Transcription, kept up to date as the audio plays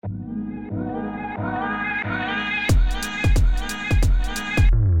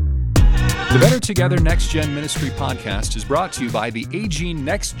The Better Together NextGen Ministry Podcast is brought to you by the AG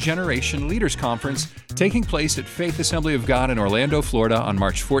Next Generation Leaders Conference, taking place at Faith Assembly of God in Orlando, Florida on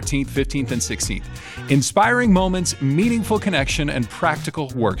March 14th, 15th, and 16th. Inspiring moments, meaningful connection, and practical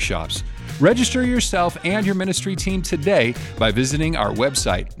workshops. Register yourself and your ministry team today by visiting our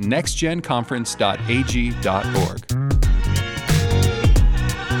website, nextgenconference.ag.org.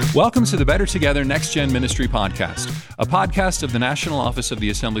 Welcome to the Better Together NextGen Ministry Podcast, a podcast of the National Office of the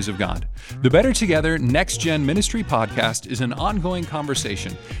Assemblies of God. The Better Together NextGen Ministry Podcast is an ongoing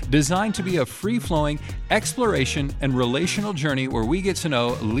conversation designed to be a free-flowing exploration and relational journey where we get to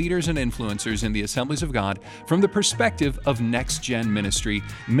know leaders and influencers in the Assemblies of God from the perspective of NextGen ministry,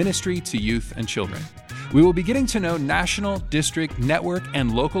 ministry to youth and children. We will be getting to know national, district, network,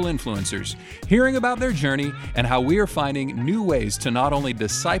 and local influencers, hearing about their journey and how we are finding new ways to not only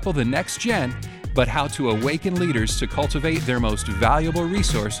disciple the next gen, but how to awaken leaders to cultivate their most valuable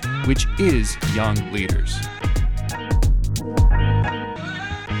resource, which is young leaders.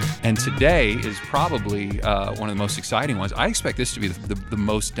 And today is probably one of the most exciting ones. I expect this to be the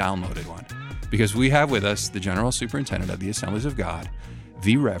most downloaded one, because we have with us the General Superintendent of the Assemblies of God,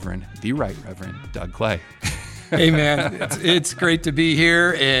 the Right Reverend Doug Clay. Hey, man, it's great to be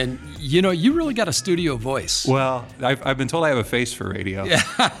here. And, you know, you really got a studio voice. Well, I've been told I have a face for radio. Yeah.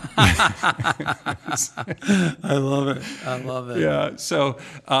 I love it. I love it. Yeah. So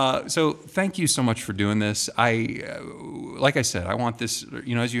thank you so much for doing this. Like I said, I want this,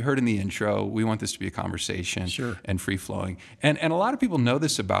 you know, as you heard in the intro, we want this to be a conversation. Sure. And free flowing. And a lot of people know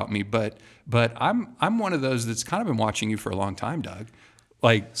this about me, but I'm one of those that's kind of been watching you for a long time, Doug.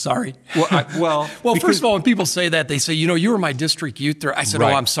 Like, sorry. Well, first of all, when people say that, they say, you know, you were my district youth director. I said,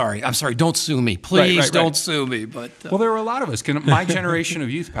 right. Oh, I'm sorry. Don't sue me. Please don't sue me. But well, there were a lot of us. My generation of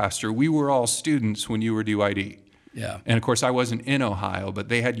youth pastor, we were all students when you were DYD. Yeah. And of course, I wasn't in Ohio, but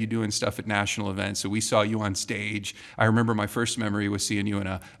they had you doing stuff at national events. So we saw you on stage. I remember my first memory was seeing you in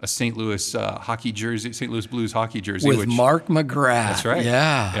a St. Louis hockey jersey, St. Louis Blues hockey jersey. With Mark McGrath. That's right.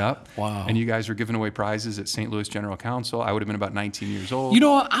 Yeah. Yep. Wow. And you guys were giving away prizes at St. Louis General Council. I would have been about 19 years old. You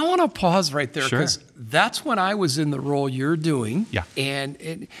know, I want to pause right there because Sure. that's when I was in the role you're doing. Yeah.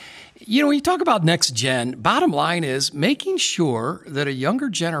 And you know, when you talk about next gen, bottom line is making sure that a younger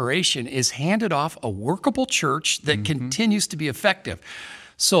generation is handed off a workable church that continues to be effective.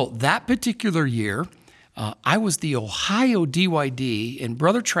 So that particular year, I was the Ohio DYD, and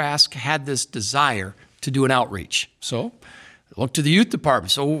Brother Trask had this desire to do an outreach. So I looked to the youth department.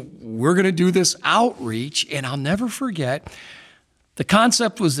 So we're going to do this outreach, and I'll never forget. The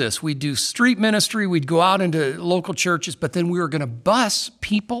concept was this: we'd do street ministry, we'd go out into local churches, but then we were going to bus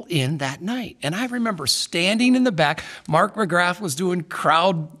people in that night. And I remember standing in the back. Mark McGrath was doing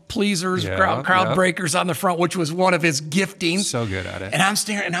crowd pleasers, crowd breakers on the front, which was one of his giftings. So good at it. And I'm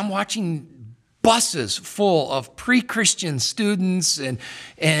staring, and I'm watching buses full of pre-Christian students and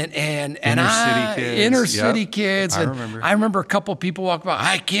inner city kids. I And remember. I remember a couple of people walk by.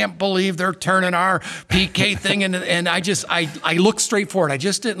 I can't believe they're turning our PK thing, and I looked straight forward. I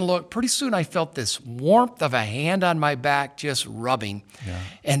just didn't look. Pretty soon I felt this warmth of a hand on my back just rubbing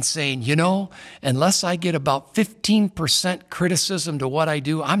and saying, you know, unless I get about 15% criticism to what I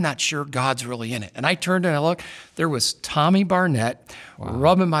do, I'm not sure God's really in it. And I turned and I looked. There was Tommy Barnett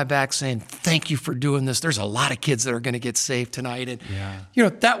rubbing my back saying, thank you for doing this. There's a lot of kids that are going to get saved tonight. And, you know,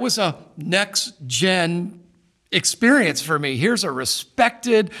 that was a next gen experience for me. Here's a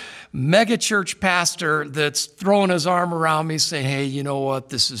respected mega church pastor that's throwing his arm around me saying, hey, you know what?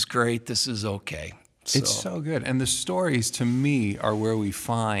 This is great. This is okay. It's so good. And the stories to me are where we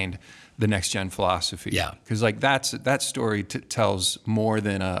find the next gen philosophy. Yeah. Because like that story tells more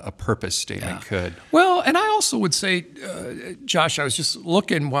than a purpose statement could. Well, and I also would say, Josh, I was just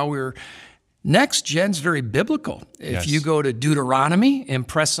looking while we were, next gen's very biblical. If you go to Deuteronomy,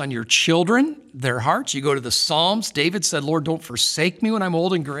 impress on your children their hearts. You go to the Psalms, David said, Lord, don't forsake me when I'm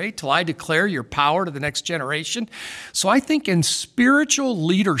old and gray till I declare your power to the next generation. So I think in spiritual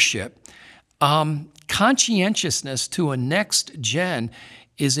leadership, conscientiousness to a next gen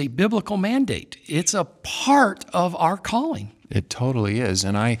is a biblical mandate. It's a part of our calling. It totally is.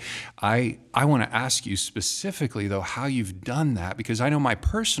 And I want to ask you specifically, though, how you've done that, because I know my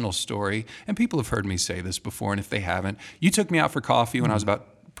personal story, and people have heard me say this before, and if they haven't, you took me out for coffee when I was about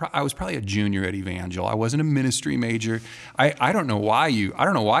I was probably a junior at Evangel. I wasn't a ministry major. I don't know why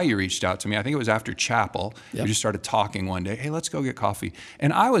you reached out to me. I think it was after chapel. Yep. We just started talking one day. Hey, let's go get coffee.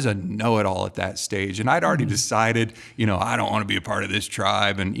 And I was a know-it-all at that stage. And I'd already decided, I don't want to be a part of this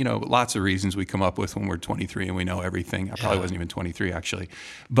tribe. And, lots of reasons we come up with when we're 23 and we know everything. I probably wasn't even 23 actually.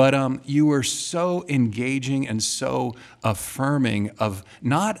 But you were so engaging and so affirming of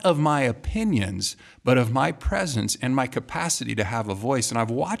not of my opinions, but of my presence and my capacity to have a voice. And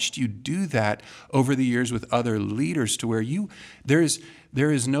I've watched you do that over the years with other leaders to where there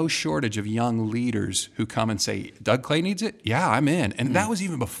is no shortage of young leaders who come and say, Doug Clay needs it? Yeah, I'm in. And that was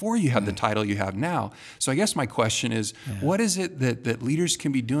even before you had the title you have now. So I guess my question is, what is it that leaders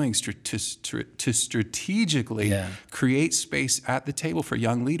can be doing to strategically create space at the table for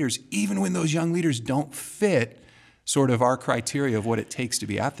young leaders, even when those young leaders don't fit sort of our criteria of what it takes to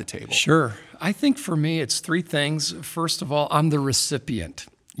be at the table? Sure. I think for me, it's three things. First of all, I'm the recipient.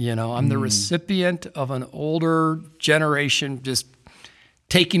 I'm the recipient of an older generation just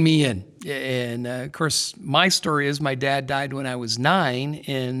taking me in. And of course, my story is my dad died when I was 9,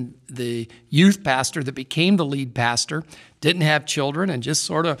 and the youth pastor that became the lead pastor didn't have children and just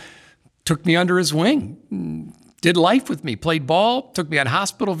sort of took me under his wing, did life with me, played ball, took me on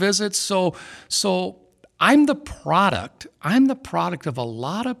hospital visits. So I'm the product of a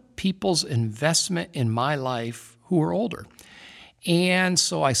lot of people's investment in my life who are older. And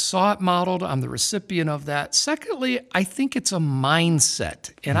so I saw it modeled. I'm the recipient of that. Secondly, I think it's a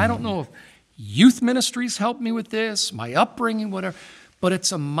mindset. And I don't know if youth ministries helped me with this, my upbringing, whatever, but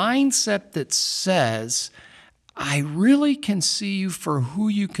it's a mindset that says, I really can see you for who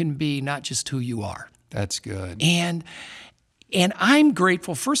you can be, not just who you are. That's good. And I'm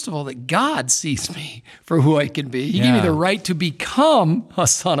grateful, first of all, that God sees me for who I can be. He gave me the right to become a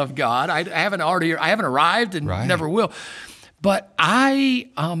son of God. I haven't arrived and never will. But I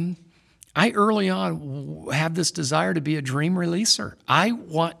early on have this desire to be a dream releaser. I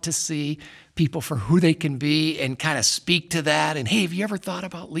want to see people for who they can be and kind of speak to that. And hey, have you ever thought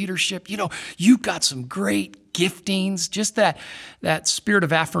about leadership? You've got some great giftings, just that spirit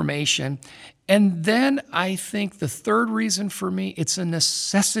of affirmation. And then I think the third reason for me, it's a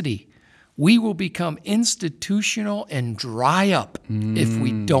necessity. We will become institutional and dry up if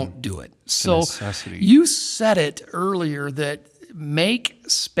we don't do it. So you said it earlier that make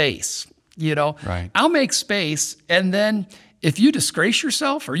space, Right. I'll make space. And then if you disgrace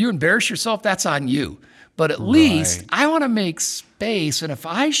yourself or you embarrass yourself, that's on you. But at least I want to make space. And if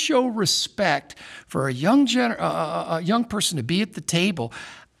I show respect for a young person to be at the table,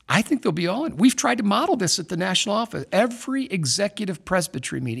 I think they'll be all in. We've tried to model this at the national office. Every executive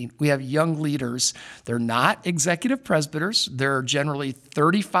presbytery meeting, we have young leaders. They're not executive presbyters. They're generally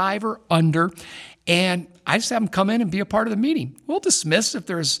 35 or under. And I just have them come in and be a part of the meeting. We'll dismiss if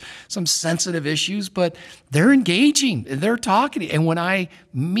there's some sensitive issues, but they're engaging and they're talking. And when I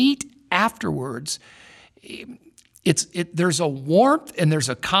meet afterwards, there's a warmth and there's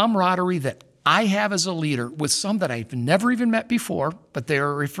a camaraderie that I have as a leader with some that I've never even met before, but they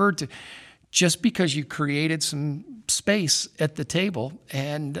are referred to just because you created some space at the table.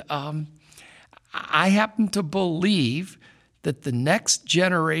 And I happen to believe that the next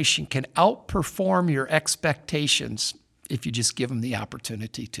generation can outperform your expectations if you just give them the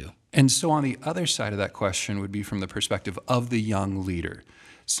opportunity to. And so on the other side of that question would be from the perspective of the young leader.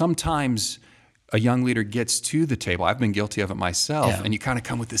 Sometimes a young leader gets to the table. I've been guilty of it myself. And you kind of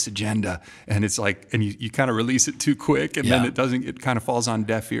come with this agenda and it's like, and you kind of release it too quick and then it kind of falls on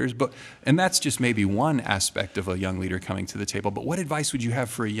deaf ears. And that's just maybe one aspect of a young leader coming to the table. But what advice would you have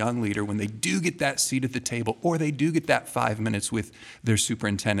for a young leader when they do get that seat at the table or they do get that 5 minutes with their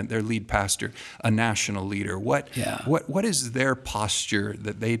superintendent, their lead pastor, a national leader? What is their posture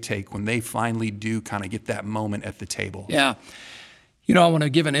that they take when they finally do kind of get that moment at the table? Yeah. I want to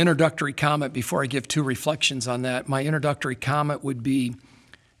give an introductory comment before I give two reflections on that. My introductory comment would be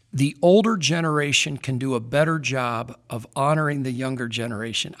the older generation can do a better job of honoring the younger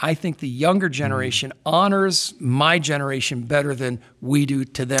generation. I think the younger generation honors my generation better than we do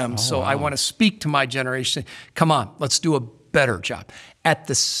to them. I want to speak to my generation. Come on, let's do a better job. At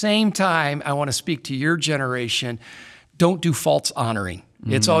the same time, I want to speak to your generation. Don't do false honoring.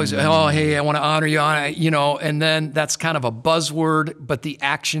 It's always, hey, I want to honor you, and then that's kind of a buzzword, but the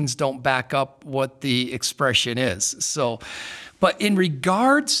actions don't back up what the expression is. But in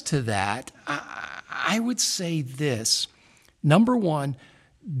regards to that, I would say this. Number one,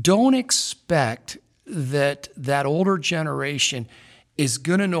 don't expect that older generation is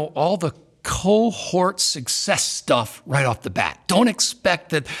going to know all the cohort success stuff right off the bat. Don't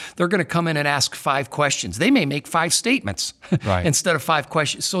expect that they're going to come in and ask 5 questions. They may make 5 statements instead of 5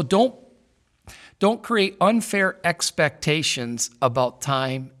 questions. So don't create unfair expectations about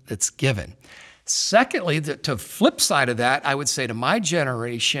time that's given. Secondly, to flip side of that, I would say to my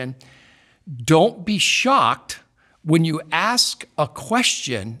generation, don't be shocked when you ask a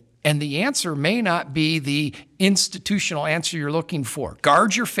question and the answer may not be the institutional answer you're looking for.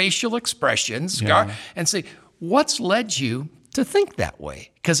 Guard your facial expressions and say, what's led you to think that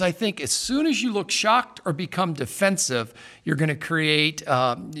way? Because I think as soon as you look shocked or become defensive, you're going to create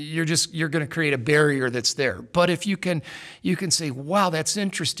you're going to create a barrier that's there. But if you can say, wow, that's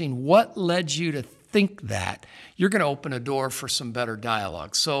interesting. What led you to think that? You're going to open a door for some better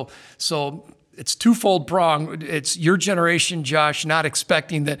dialogue. So it's twofold prong. It's your generation, Josh, not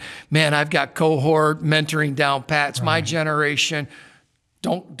expecting that, man, I've got cohort mentoring down pat. It's my generation.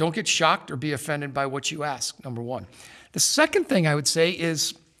 Don't get shocked or be offended by what you ask, number one. The second thing I would say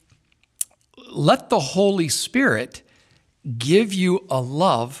is let the Holy Spirit give you a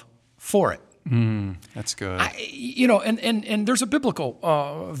love for it. That's good. And there's a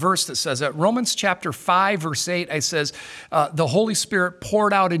biblical verse that says that. Romans chapter 5, verse 8, it says, the Holy Spirit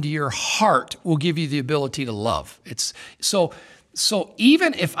poured out into your heart will give you the ability to love. It's so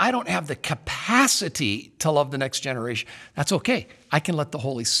even if I don't have the capacity to love the next generation, that's okay. I can let the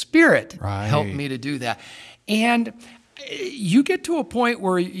Holy Spirit help me to do that. And you get to a point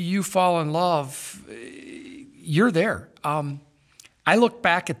where you fall in love, you're there. I look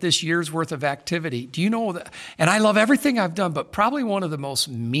back at this year's worth of activity. Do you know that? And I love everything I've done, but probably one of the most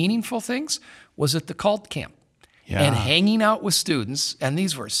meaningful things was at the cult camp and hanging out with students. And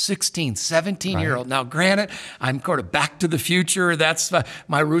these were 16, 17-year-old. Now, granted, I'm kind of back to the future. That's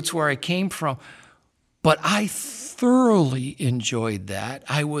my roots where I came from. But I thoroughly enjoyed that.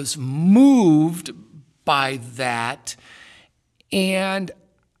 I was moved by that. And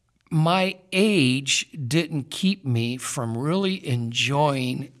my age didn't keep me from really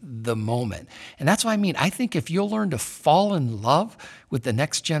enjoying the moment. And that's what I mean. I think if you'll learn to fall in love with the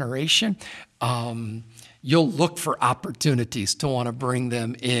next generation, you'll look for opportunities to want to bring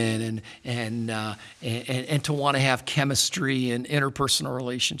them in and to want to have chemistry and interpersonal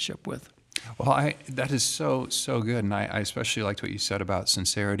relationship with. Well, that is so good. And I especially liked what you said about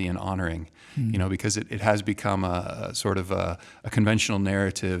sincerity and honoring, because it has become a sort of a conventional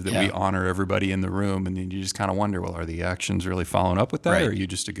narrative that we honor everybody in the room. And then you just kind of wonder, well, are the actions really following up with that? Or are you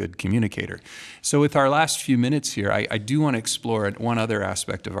just a good communicator? So with our last few minutes here, I do want to explore one other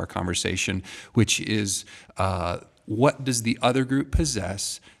aspect of our conversation, which is what does the other group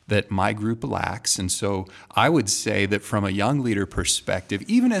possess that my group lacks? And so I would say that from a young leader perspective,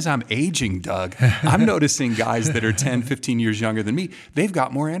 even as I'm aging, Doug, I'm noticing guys that are 10, 15 years younger than me, they've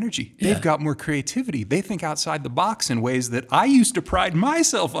got more energy. They've got more creativity. They think outside the box in ways that I used to pride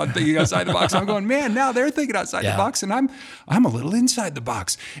myself on thinking outside the box. I'm going, man, now they're thinking outside the box and I'm a little inside the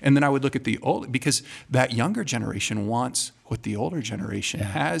box. And then I would look at the old, because that younger generation wants what the older generation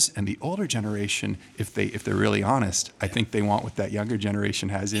has, and the older generation, if they're really honest, I think they want what that younger generation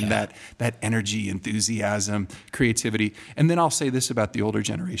has in that energy, enthusiasm, creativity. And then I'll say this about the older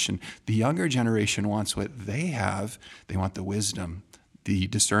generation. The younger generation wants what they have. They want the wisdom, the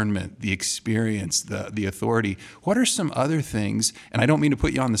discernment, the experience, the authority. What are some other things, and I don't mean to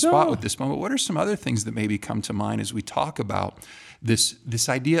put you on the spot with this moment, what are some other things that maybe come to mind as we talk about this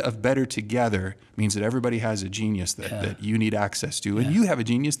idea of better together means that everybody has a genius that you need access to, and you have a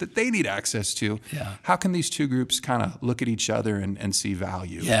genius that they need access to. How can these two groups kind of look at each other and see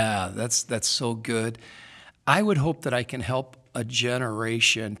value? Yeah, that's so good. I would hope that I can help a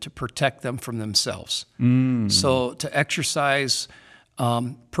generation to protect them from themselves. So to exercise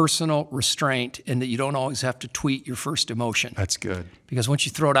personal restraint, and that you don't always have to tweet your first emotion. That's good. Because once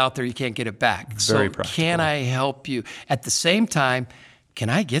you throw it out there, you can't get it back. Very so practical. Can I help you? At the same time, can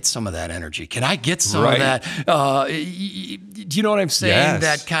I get some of that energy? Can I get some of that? Do you know what I'm saying? Yes.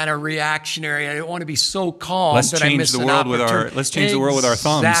 That kind of reactionary. I don't want to be so calm Let's that I miss an opportunity. Let's change the world with our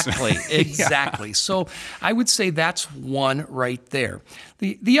thumbs. Exactly. So I would say that's one right there.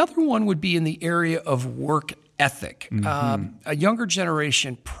 The other one would be in the area of work ethic. A younger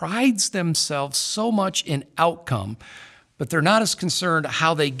generation prides themselves so much in outcome, but they're not as concerned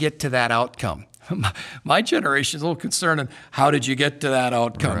how they get to that outcome. My generation is a little concerned on how did you get to that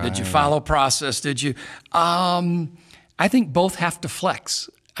outcome? Right. Did you follow process? Did you? I think both have to flex.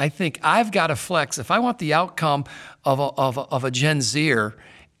 I think I've got to flex. If I want the outcome of a Gen Zer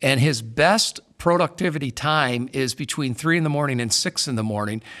and his best productivity time is between 3 in the morning and 6 in the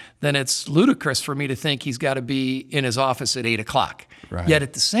morning, then it's ludicrous for me to think he's got to be in his office at 8 o'clock. Right. Yet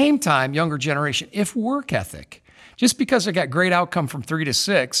at the same time, younger generation, if work ethic, just because I got great outcome from 3 to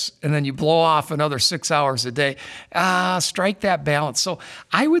 6, and then you blow off another 6 hours a day, strike that balance. So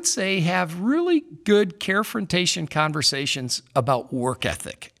I would say have really good confrontation conversations about work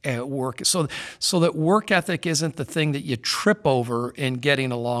ethic at work, so that work ethic isn't the thing that you trip over in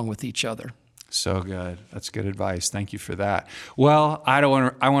getting along with each other. So good. That's good advice. Thank you for that. Well, I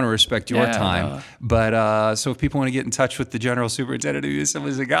want to respect your time, but so if people want to get in touch with the General Superintendent of the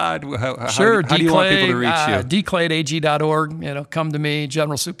Assemblies of God, how do you want people to reach you? dclay@ag.org. Come to me,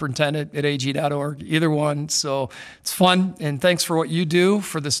 General Superintendent at ag.org. Either one. So it's fun, and thanks for what you do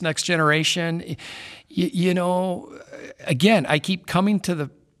for this next generation. Again, I keep coming to the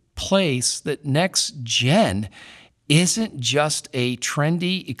place that Next Gen isn't just a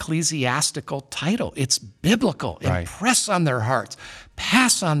trendy ecclesiastical title. It's biblical. Right. Impress on their hearts.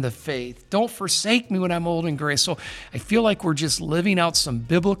 Pass on the faith. Don't forsake me when I'm old and gray. So I feel like we're just living out some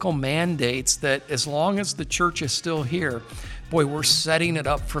biblical mandates that as long as the church is still here, boy, we're setting it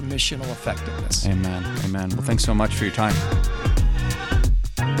up for missional effectiveness. Amen. Amen. Well, thanks so much for your time.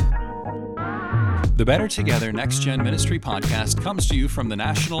 The Better Together NextGen Ministry Podcast comes to you from the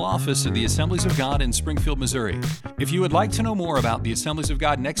National Office of the Assemblies of God in Springfield, Missouri. If you would like to know more about the Assemblies of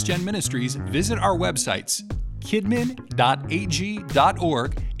God NextGen Ministries, visit our websites, kidmin.ag.org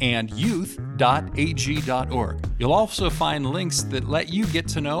and youth.ag.org. You'll also find links that let you get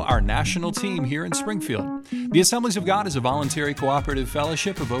to know our national team here in Springfield. The Assemblies of God is a voluntary cooperative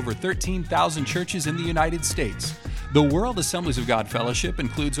fellowship of over 13,000 churches in the United States. The World Assemblies of God Fellowship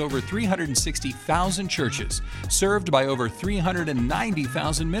includes over 360,000 churches, served by over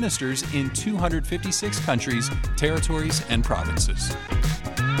 390,000 ministers in 256 countries, territories, and provinces.